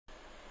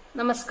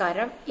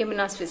നമസ്കാരം,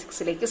 യമുനാസ്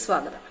ഫിസിക്സിലേക്ക്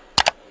സ്വാഗതം.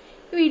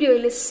 ഈ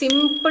വീഡിയോയിൽ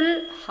സിമ്പിൾ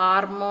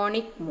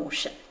ഹാർമോണിക്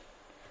മോഷൻ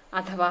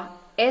അഥവാ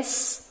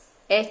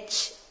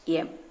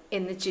SHM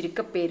എന്ന്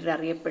ചുരുക്കപ്പേരിൽ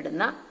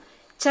അറിയപ്പെടുന്ന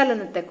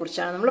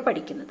ചലനത്തെക്കുറിച്ചാണ് നമ്മൾ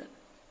പഠിക്കുന്നത്.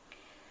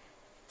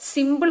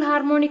 സിമ്പിൾ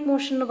ഹാർമോണിക്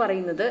മോഷൻ എന്ന്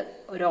പറയുന്നത്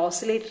ഒരു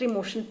ഓസിലേറ്ററി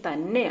മോഷൻ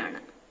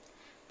തന്നെയാണ്.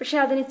 പക്ഷെ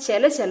അതിന്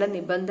ചില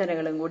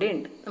നിബന്ധനകളും കൂടി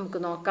ഉണ്ട്.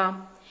 നമുക്ക് നോക്കാം.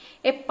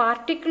 A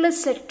particle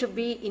set to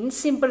be in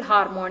simple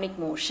harmonic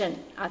motion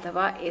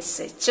അഥവാ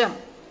SHM.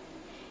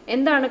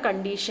 എന്താണ്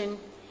കണ്ടീഷൻ?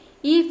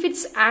 ഇഫ്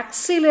ഇറ്റ്സ്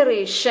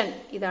ആക്സിലറേഷൻ,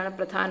 ഇതാണ്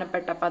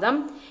പ്രധാനപ്പെട്ട പദം,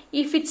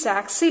 if it's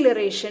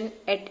acceleration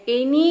at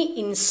any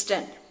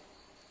instant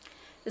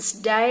is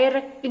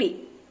directly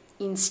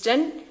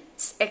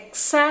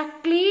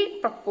exactly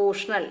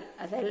proportional,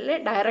 അതല്ല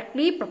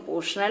directly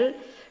proportional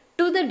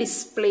to the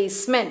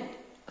displacement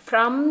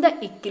from the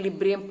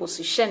equilibrium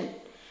position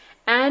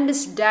and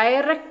is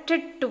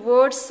directed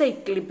towards the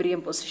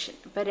equilibrium position.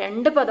 ഇപ്പൊ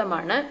രണ്ട്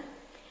പദമാണ്.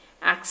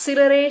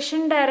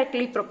 Acceleration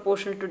directly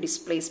proportional to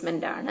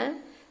displacement ആണ്.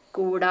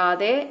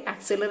 കൂടാതെ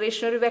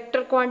acceleration ഒരു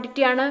vector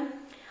quantity ആണ്.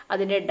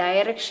 അതിന്റെ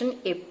direction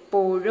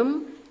എപ്പോഴും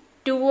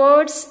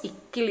towards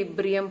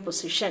equilibrium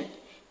position.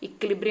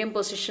 Equilibrium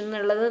position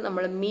എന്നുള്ളത്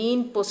നമ്മൾ മീൻ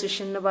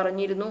പൊസിഷൻ എന്ന്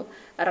പറഞ്ഞിരുന്നു,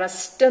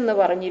 റെസ്റ്റ് എന്ന്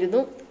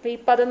പറഞ്ഞിരുന്നു. അപ്പൊ ഈ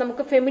പദം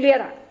നമുക്ക്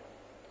ഫെമിലിയർ ആണ്.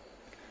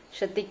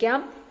 ശ്രദ്ധിക്കാം,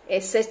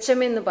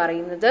 SHM എന്ന്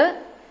പറയുന്നത്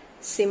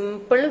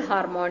സിമ്പിൾ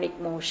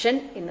ഹാർമോണിക് മോഷൻ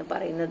എന്ന്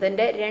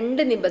പറയുന്നതിന്റെ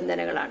രണ്ട്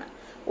നിബന്ധനകളാണ്.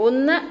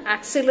 ഒന്ന്,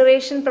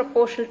 ആക്സിലറേഷൻ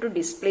പ്രൊപ്പോർഷണൽ ടു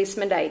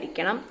ഡിസ്പ്ലേസ്മെന്റ്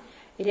ആയിരിക്കണം.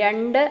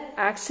 രണ്ട്,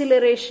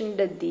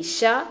 ആക്സിലറേഷന്റെ ദിശ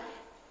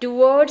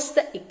ടുവേർഡ്സ് ദ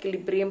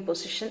ഇക്വിലിബ്രിയം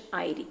പൊസിഷൻ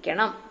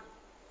ആയിരിക്കണം.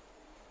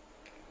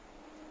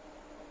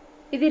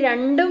 ഇത്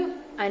രണ്ടും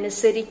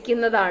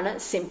അനുസരിക്കുന്നതാണ്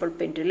സിമ്പിൾ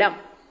പെൻഡുലം.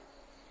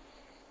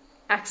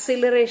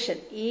 ആക്സിലറേഷൻ,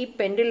 ഈ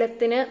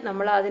പെൻഡുലത്തിന്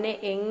നമ്മൾ അതിനെ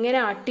എങ്ങനെ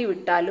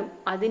ആട്ടിവിട്ടാലും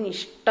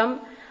അതിനിഷ്ടം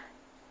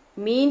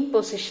മീൻ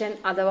പൊസിഷൻ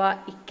അഥവാ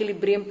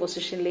ഇക്വിലിബ്രിയം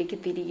പൊസിഷനിലേക്ക്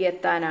തിരികെ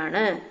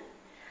എത്താനാണ്.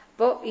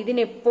 അപ്പോൾ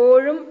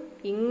ഇതിനെപ്പോഴും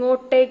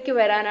ഇങ്ങോട്ടേക്ക്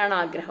വരാനാണ്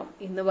ആഗ്രഹം.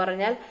 എന്ന്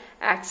പറഞ്ഞാൽ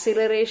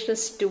acceleration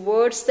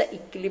towards the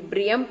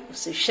equilibrium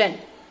position.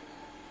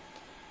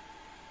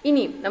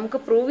 ഇനി നമുക്ക്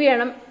പ്രൂവ്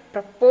ചെയ്യണം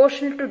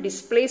പ്രൊപ്പോർഷണൽ ടു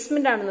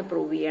ഡിസ്പ്ലേസ്മെന്റ് ആണെന്ന്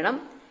പ്രൂവ് ചെയ്യണം.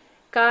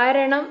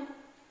 കാരണം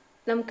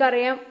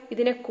നമുക്കറിയാം,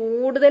 ഇതിനെ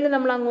കൂടുതൽ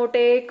നമ്മൾ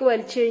അങ്ങോട്ടേക്ക്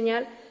വലിച്ചു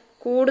കഴിഞ്ഞാൽ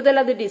കൂടുതൽ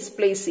അത്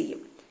ഡിസ്പ്ലേസ്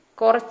ചെയ്യും.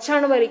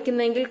 കുറച്ചാണ്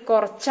വലിക്കുന്നതെങ്കിൽ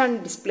കുറച്ചാണ്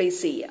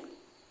ഡിസ്പ്ലേസ് ചെയ്യുക.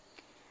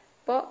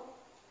 അപ്പോൾ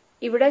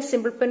ഇവിടെ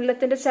സിമ്പിൾ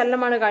പെൻഡുലത്തിന്റെ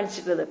ചലനമാണ്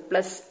കാണിച്ചിട്ടുള്ളത്.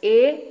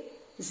 +A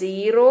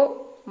 0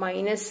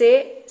 -A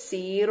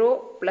 0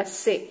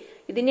 +A.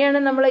 ഇതിനെയാണ്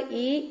നമ്മൾ,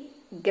 ഈ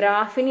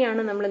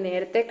ഗ്രാഫിനെയാണ് നമ്മൾ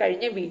നേരത്തെ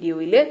കഴിഞ്ഞ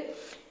വീഡിയോയിൽ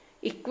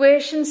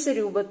ഇക്വേഷൻസ്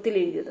രൂപത്തിൽ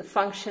എഴുതിയത്.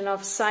 Function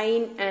of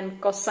sine and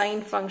cosine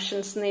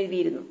functions എന്ന്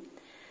എഴുതിയിരുന്നു.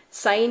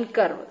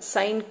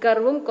 സൈൻ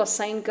കർവും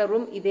കൊസൈൻ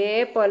കർവും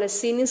ഇതേപോലെ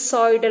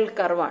സിനുസോയിഡൽ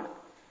കർവാണ്.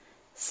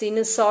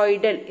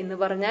 സിനുസോയിഡൽ എന്ന്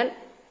പറഞ്ഞാൽ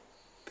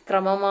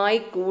ക്രമമായി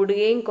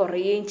കൂടുകയും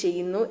കുറയുകയും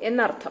ചെയ്യുന്നു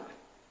എന്നർത്ഥം.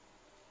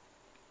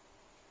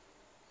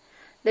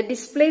 The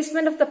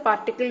displacement of the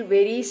particle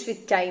varies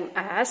with time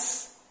as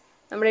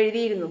നമ്മൾ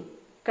എഴുതിയിരുന്നു.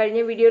 കഴിഞ്ഞ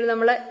വീഡിയോയിൽ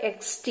നമ്മൾ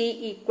xt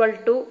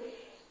 =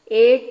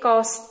 A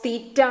cos θ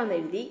എന്ന്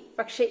എഴുതി.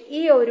 പക്ഷെ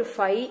ഈ ഒരു φ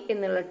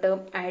എന്നുള്ള ടേം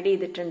ആഡ്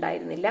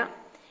ചെയ്തിട്ടുണ്ടായിരുന്നില്ല.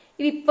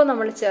 ഇതിപ്പോ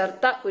നമ്മൾ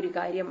ചേർത്ത ഒരു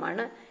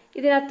കാര്യമാണ്.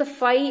 ഇതിനകത്ത് φ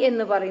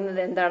എന്ന്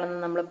പറയുന്നത് എന്താണെന്ന്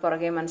നമ്മൾ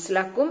പുറകെ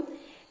മനസ്സിലാക്കും.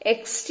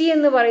 xt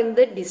എന്ന്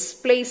പറയുന്നത്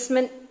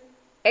displacement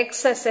x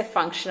as a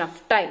function of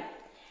time.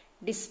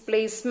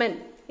 Displacement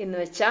എന്ന്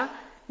വെച്ചാൽ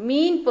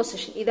മീൻ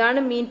പൊസിഷൻ, ഇതാണ്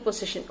മീൻ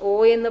പൊസിഷൻ. O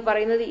എന്ന്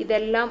പറയുന്നത്,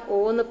 ഇതെല്ലാം O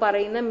എന്ന്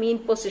പറയുന്ന മീൻ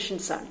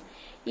പൊസിഷൻസ് ആണ്.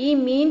 ഈ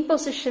മീൻ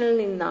പൊസിഷനിൽ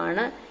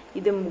നിന്നാണ്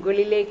ഇത്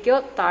മുകളിലേക്കോ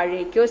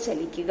താഴേക്കോ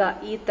ചലിക്കുക.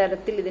 ഈ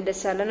തരത്തിൽ ഇതിന്റെ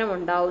ചലനം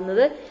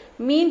ഉണ്ടാവുന്നത്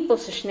മീൻ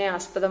പൊസിഷനെ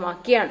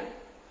ആസ്പദമാക്കിയാണ്.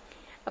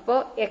 അപ്പോൾ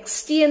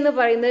xt എന്ന്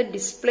പറയുന്നത്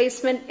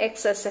displacement x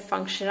as a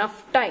function of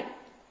time.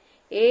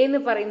 A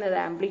എന്ന് പറയുന്നത്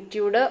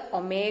amplitude,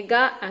 omega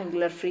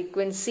angular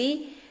frequency,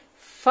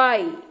 phi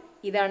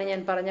ഇതാണ്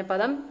ഞാൻ പറഞ്ഞ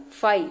പദം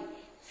ഫൈ,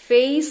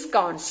 ഫേസ്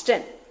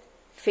കോൺസ്റ്റന്റ്.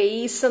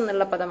 ഫേസ്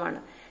എന്നുള്ള പദമാണ്.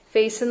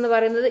 ഫേസ് എന്ന്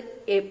പറയുന്നത്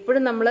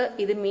എപ്പോഴും നമ്മൾ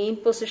ഇത് മീൻ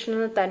പൊസിഷനിൽ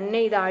നിന്ന് തന്നെ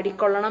ഇത്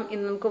ആടിക്കൊള്ളണം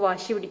എന്ന് നമുക്ക്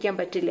വാശി പിടിക്കാൻ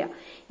പറ്റില്ല.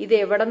 ഇത്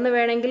എവിടെ നിന്ന്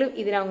വേണമെങ്കിലും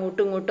ഇതിനെ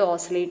അങ്ങോട്ടും ഇങ്ങോട്ടും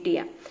ഓസിലേറ്റ്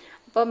ചെയ്യാം.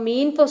 അപ്പോൾ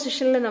മീൻ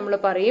പൊസിഷനിൽ നമ്മൾ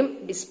പറയും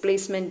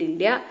ഡിസ്പ്ലേസ്മെന്റ്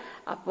ഇല്ല,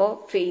 അപ്പോൾ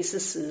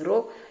ഫേസ് 0.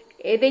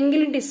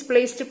 ഏതെങ്കിലും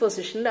ഡിസ്പ്ലേസ്ഡ്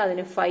പൊസിഷനിൽ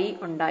അതിന് ഫൈ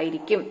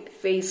ഉണ്ടായിരിക്കും.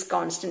 Phase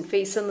constant.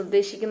 ഫേസ് എന്ന്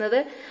ഉദ്ദേശിക്കുന്നത്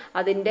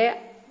അതിന്റെ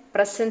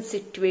പ്രസന്റ്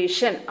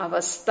സിറ്റുവേഷൻ,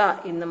 അവസ്ഥ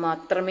എന്ന്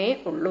മാത്രമേ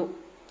ഉള്ളൂ.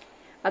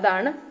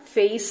 അതാണ്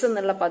ഫേസ്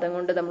എന്നുള്ള പദം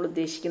കൊണ്ട് നമ്മൾ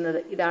ഉദ്ദേശിക്കുന്നത്.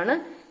 ഇതാണ്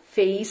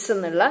ഫേസ്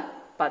എന്നുള്ള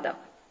പദം.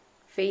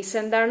 ഫേസ്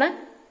എന്താണ്?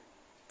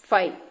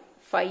 Phi.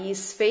 Phi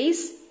is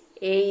face,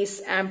 A is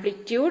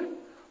amplitude,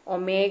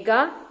 omega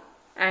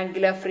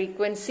angular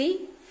frequency,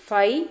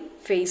 phi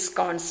phase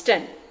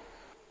constant.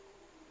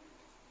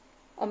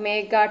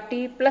 Omega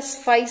T plus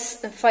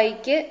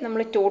ഫൈക്ക്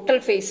നമ്മൾ ടോട്ടൽ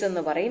ഫേസ്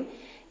എന്ന് പറയും.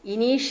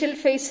 ഇനീഷ്യൽ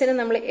ഫേസിന്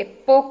നമ്മൾ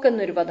എപ്പോക്ക്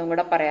എന്നൊരു പദം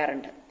കൂടെ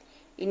പറയാറുണ്ട്.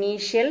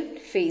 Initial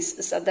face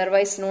is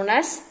otherwise known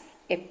as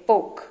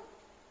എപ്പോക്ക്.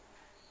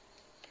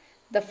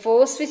 the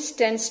force which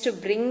tends to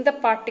bring the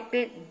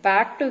particle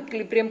back to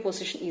equilibrium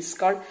position is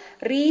called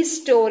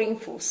restoring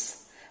force.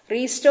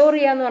 Restore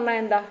ചെയ്യാന്ന് പറഞ്ഞാൽ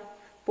എന്താ?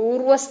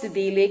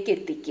 പൂർവ്വസ്ഥിതിയിലേക്ക്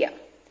എത്തിക്കുക.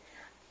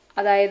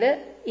 അതായത്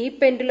ഈ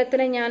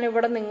പെൻഡുലത്തിനെ ഞാൻ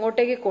ഇവിടെ നിന്ന്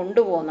ഇങ്ങോട്ടേക്ക്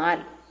കൊണ്ടുപോന്നാൽ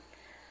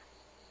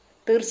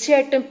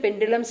തീർച്ചയായിട്ടും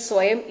പെൻഡുലം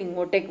സ്വയം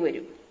ഇങ്ങോട്ടേക്ക്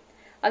വരും.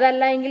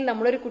 അതല്ല എങ്കിൽ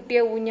നമ്മളൊരു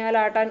കുട്ടിയെ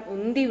ഊഞ്ഞാലാട്ടാൻ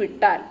ഉന്തി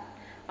വിട്ടാൽ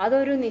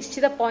അതൊരു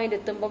നിശ്ചിത പോയിന്റ്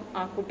എത്തുമ്പം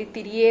ആ കുട്ടി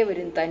തിരികെ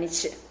വരും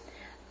തനിച്ച്.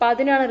 അപ്പൊ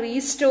അതിനാണ്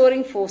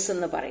റീസ്റ്റോറിംഗ് ഫോഴ്സ്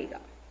എന്ന് പറയുക.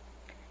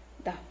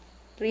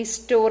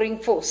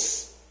 Restoring force.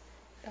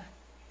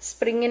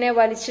 സ്പ്രിങ്ങിനെ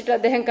വലിച്ചിട്ട്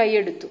അദ്ദേഹം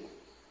കൈയെടുത്തു,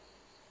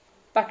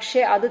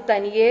 പക്ഷെ അത്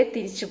തനിയെ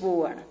തിരിച്ചു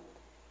പോവുകയാണ്.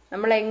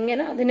 നമ്മൾ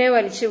എങ്ങനെ അതിനെ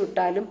വലിച്ചു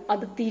വിട്ടാലും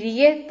അത്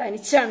തിരികെ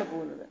തനിച്ചാണ്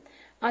പോകുന്നത്.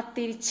 ആ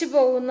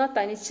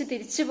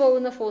തിരിച്ചു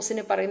പോകുന്ന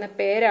ഫോഴ്സിന് പറയുന്ന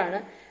പേരാണ്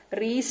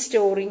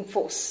റീസ്റ്റോറിംഗ്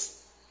ഫോഴ്സ്.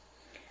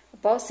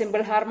 അപ്പോൾ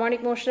സിമ്പിൾ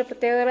ഹാർമോണിക് മോഷന്റെ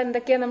പ്രത്യേകതകൾ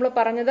എന്തൊക്കെയാണ് നമ്മൾ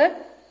പറഞ്ഞത്?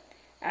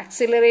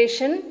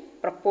 ആക്സിലറേഷൻ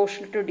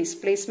പ്രൊപ്പോർഷണൽ ടു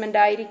ഡിസ്പ്ലേസ്മെന്റ്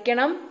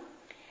ആയിരിക്കണം,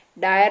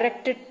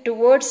 ഡയറക്റ്റഡ്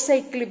ടുവേർഡ്സ്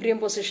ഇക്വിലിബ്രിയം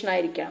പൊസിഷൻ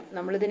ആയിരിക്കണം.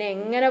 നമ്മളിതിനെ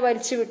എങ്ങനെ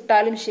വലിച്ചു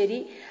വിട്ടാലും ശരി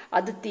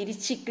അത്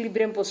തിരിച്ച്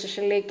ഇക്വിലിബ്രിയം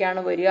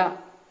പൊസിഷനിലേക്കാണ് വരിക.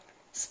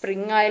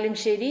 സ്പ്രിംഗ് ആയാലും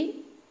ശരി,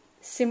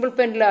 സിമ്പിൾ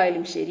പെൻഡുലം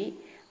ആയാലും ശരി,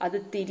 അത്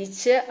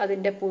തിരിച്ച്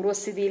അതിന്റെ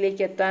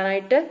പൂർവ്വസ്ഥിതിയിലേക്ക്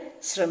എത്താനായിട്ട്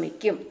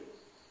ശ്രമിക്കും.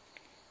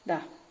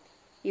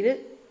 ഇത്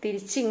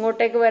തിരിച്ച്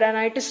ഇങ്ങോട്ടേക്ക്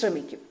വരാനായിട്ട്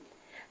ശ്രമിക്കും.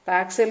 അപ്പൊ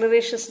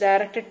acceleration is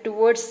directed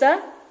towards the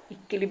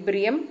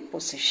equilibrium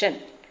position.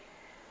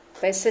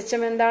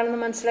 SHM എന്താണെന്ന്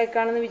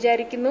മനസ്സിലാക്കാണെന്ന്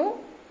വിചാരിക്കുന്നു.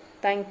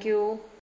 Thank you.